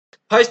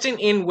Posting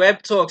in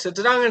WebTalk. So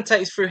today I'm going to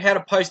take you through how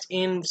to post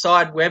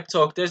inside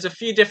WebTalk. There's a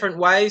few different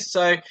ways,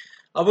 so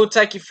I will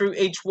take you through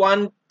each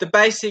one, the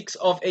basics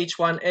of each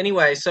one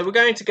anyway. So we're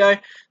going to go,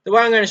 the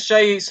way I'm going to show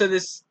you, so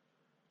there's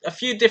a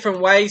few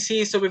different ways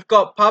here. So we've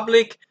got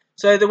public.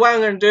 So the way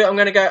I'm going to do it, I'm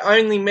going to go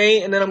only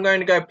me, and then I'm going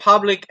to go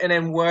public, and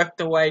then work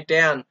the way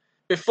down.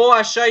 Before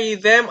I show you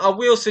them, I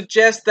will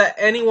suggest that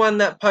anyone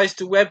that posts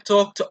to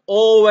WebTalk to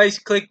always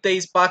click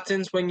these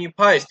buttons when you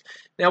post.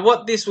 Now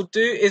what this will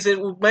do is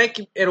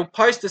it'll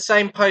post the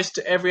same post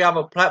to every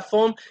other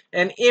platform,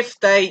 and if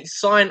they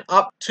sign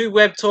up to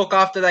WebTalk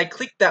after they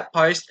click that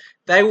post,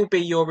 they will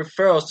be your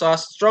referral. So I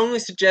strongly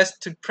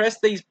suggest to press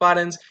these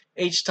buttons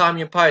each time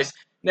you post.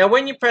 Now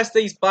when you press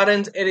these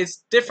buttons, it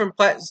is different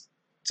platforms.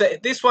 So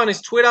this one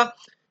is Twitter.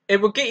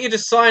 It will get you to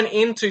sign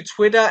into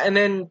Twitter and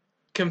then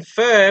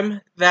confirm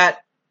that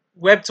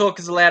WebTalk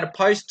is allowed to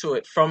post to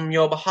it from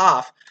your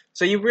behalf.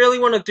 So you really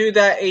want to do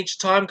that each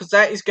time, because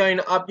that is going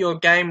to up your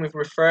game with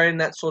referring,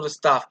 that sort of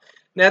stuff.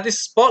 Now this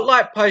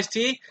spotlight post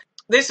here,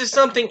 this is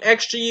something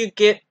extra you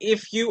get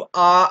if you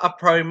are a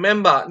pro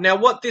member. Now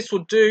what this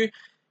will do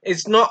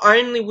is not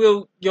only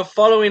will your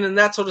following and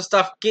that sort of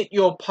stuff get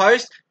your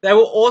post, they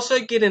will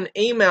also get an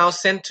email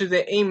sent to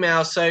their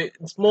email, so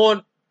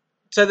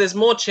there's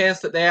more chance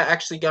that they are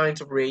actually going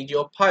to read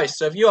your post.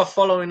 So if you are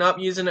following up,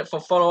 using it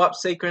for follow-up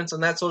sequence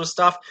and that sort of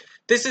stuff,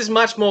 this is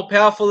much more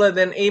powerful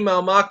than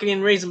email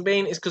marketing. Reason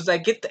being is because they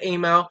get the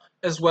email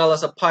as well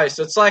as a post.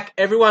 So it's like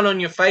everyone on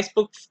your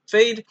Facebook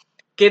feed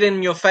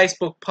getting your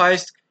Facebook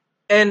post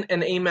and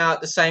an email at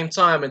the same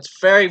time.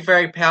 It's very,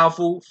 very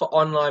powerful for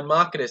online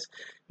marketers.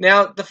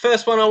 Now, the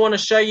first one I want to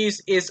show you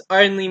is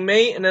only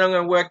me, and then I'm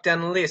going to work down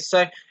the list.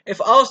 So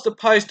if I was to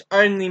post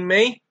only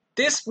me,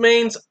 this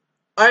means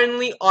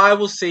only I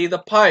will see the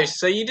post.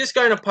 So you're just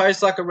going to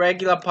post like a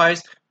regular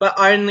post, but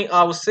only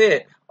I will see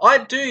it. I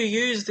do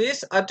use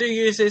this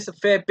a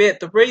fair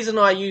bit. The reason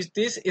I use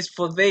this is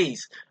for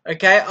these,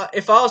 okay?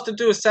 If I was to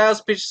do a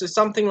sales pitch to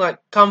something like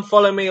come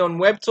follow me on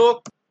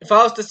WebTalk, if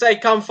I was to say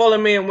come follow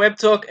me on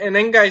WebTalk and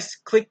then go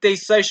click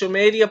these social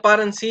media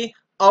buttons here,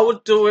 I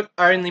would do it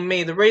only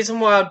me. The reason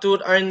why I do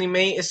it only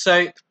me is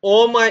so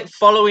all my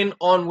following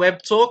on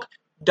WebTalk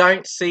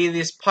don't see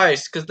this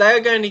post, because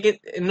they're going to get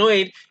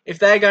annoyed if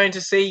they're going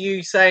to see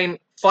you saying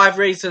 5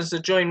 reasons to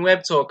join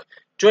WebTalk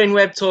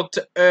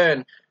to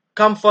earn,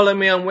 come follow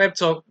me on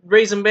WebTalk.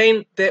 Reason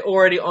being, they're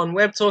already on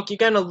WebTalk. You're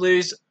going to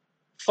lose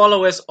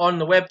followers on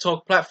the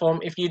WebTalk platform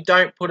if you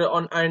don't put it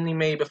on only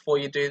me before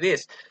you do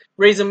this.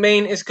 Reason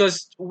being is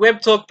because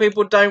WebTalk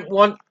people don't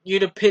want you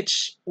to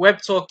pitch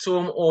WebTalk to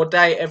them all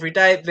day, every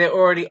day. They're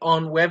already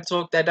on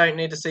WebTalk. They don't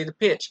need to see the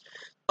pitch.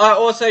 I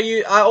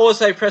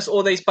also press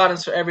all these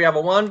buttons for every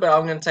other one, but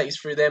I'm going to take you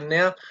through them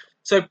now.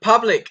 So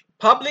public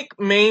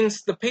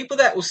means the people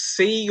that will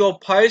see your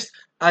post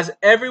as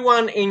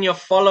everyone in your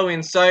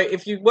following. So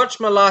if you watch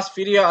my last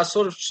video, I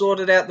sort of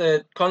sorted out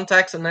the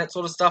contacts and that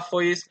sort of stuff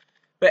for you.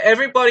 But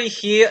everybody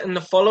here in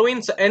the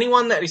following, so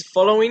anyone that is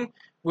following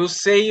will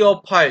see your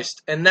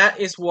post, and that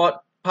is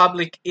what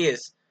public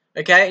is.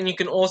 Okay, and you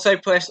can also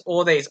press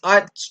all these.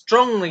 I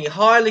strongly,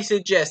 highly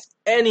suggest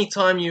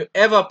anytime you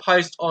ever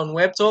post on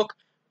WebTalk,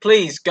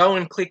 please go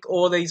and click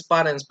all these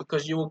buttons,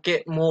 because you will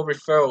get more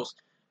referrals.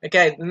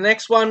 Okay, the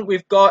next one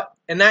we've got,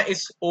 and that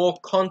is all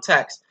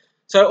contacts.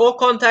 So all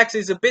contacts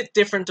is a bit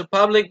different to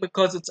public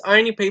because it's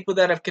only people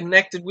that have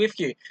connected with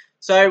you.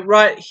 So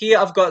right here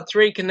I've got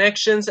 3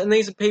 connections, and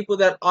these are people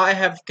that I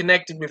have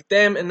connected with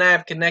them and they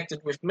have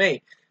connected with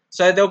me.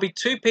 So there'll be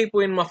 2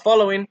 people in my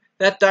following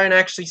that don't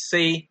actually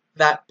see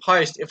that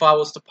post if I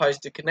was to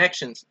post the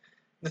connections.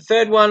 The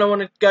third one I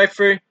want to go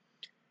through,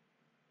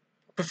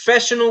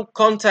 professional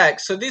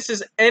contacts. So this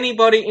is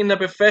anybody in the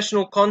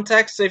professional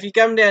contacts. So if you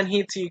come down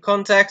here to your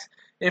contacts,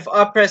 if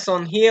I press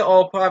on here,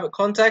 all private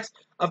contacts,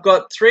 I've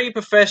got 3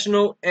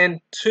 professional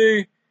and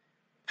 2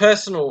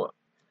 personal.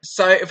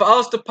 So if I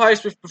was to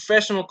post with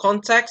professional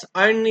contacts,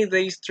 only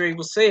these 3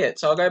 will see it.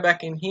 So I'll go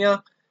back in here.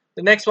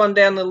 The next one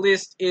down the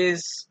list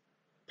is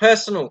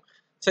personal.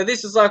 So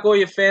this is like all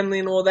your family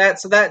and all that.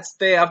 So that's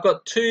there. I've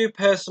got 2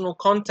 personal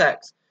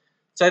contacts.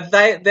 So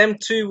them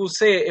 2 will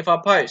see it if I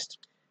post.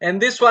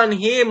 And this one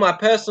here, my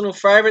personal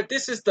favorite,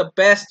 this is the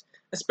best,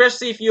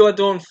 especially if you are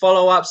doing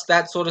follow-ups,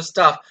 that sort of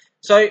stuff.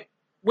 So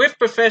with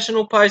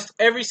professional posts,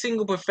 every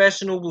single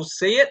professional will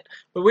see it,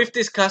 but with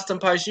this custom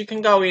post, you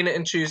can go in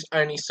and choose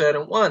only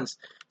certain ones.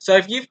 So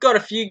if you've got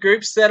a few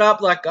groups set up,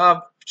 like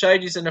I've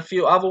showed you in a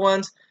few other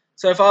ones,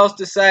 so if I was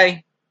to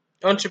say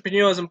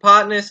entrepreneurs and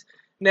partners,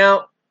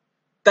 now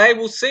they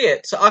will see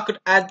it, so I could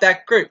add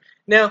that group.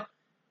 Now,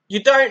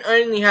 you don't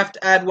only have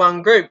to add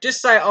one group.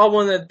 Just say I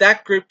wanted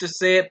that group to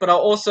see it, but I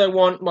also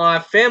want my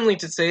family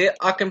to see it.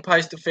 I can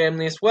post to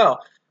family as well.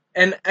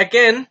 And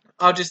again,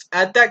 I'll just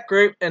add that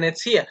group and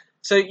it's here.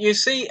 So you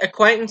see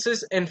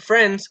acquaintances and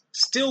friends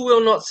still will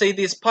not see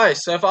this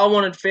post. So if I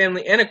wanted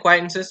family and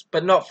acquaintances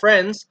but not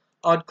friends,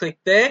 I'd click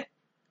there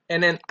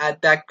and then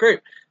add that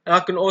group. And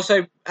I can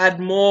also add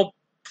more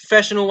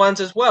professional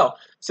ones as well.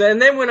 So and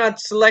then when I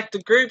select the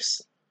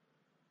groups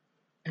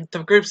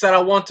that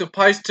I want to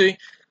post to,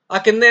 I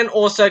can then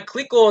also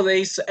click all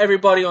these so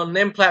everybody on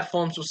them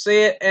platforms will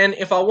see it. And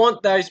if I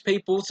want those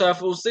people, so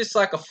if it was this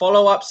like a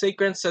follow-up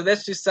sequence, so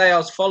let's just say I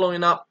was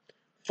following up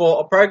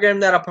for a program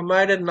that I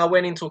promoted and I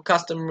went into a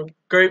custom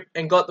group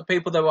and got the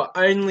people that were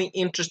only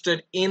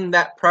interested in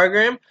that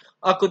program,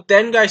 I could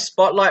then go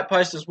spotlight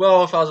post as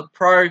well if I was a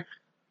pro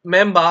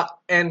member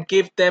and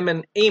give them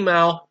an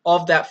email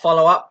of that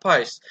follow-up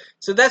post.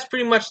 So that's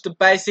pretty much the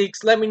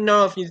basics. Let me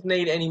know if you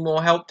need any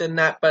more help than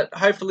that, but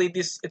hopefully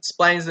this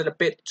explains it a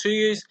bit to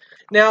you.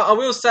 Now I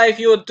will say, if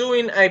you're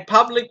doing a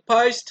public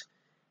post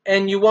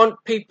and you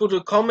want people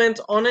to comment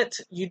on it,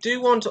 you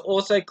do want to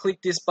also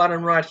click this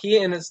button right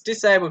here, and it's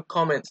disabled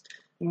comments.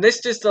 And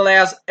this just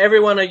allows every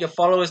one of your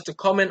followers to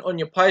comment on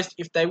your post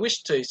if they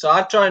wish to. So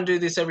I try and do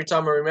this every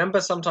time I remember.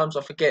 Sometimes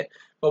I forget.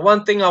 But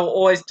one thing I will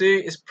always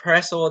do is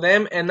press all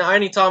them. And the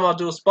only time I'll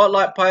do a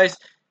spotlight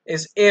post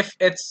is if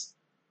it's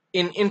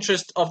in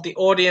interest of the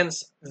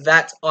audience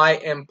that I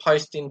am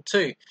posting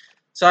to.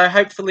 So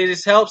hopefully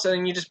this helps,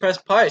 and you just press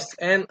post.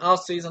 And I'll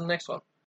see you on the next one.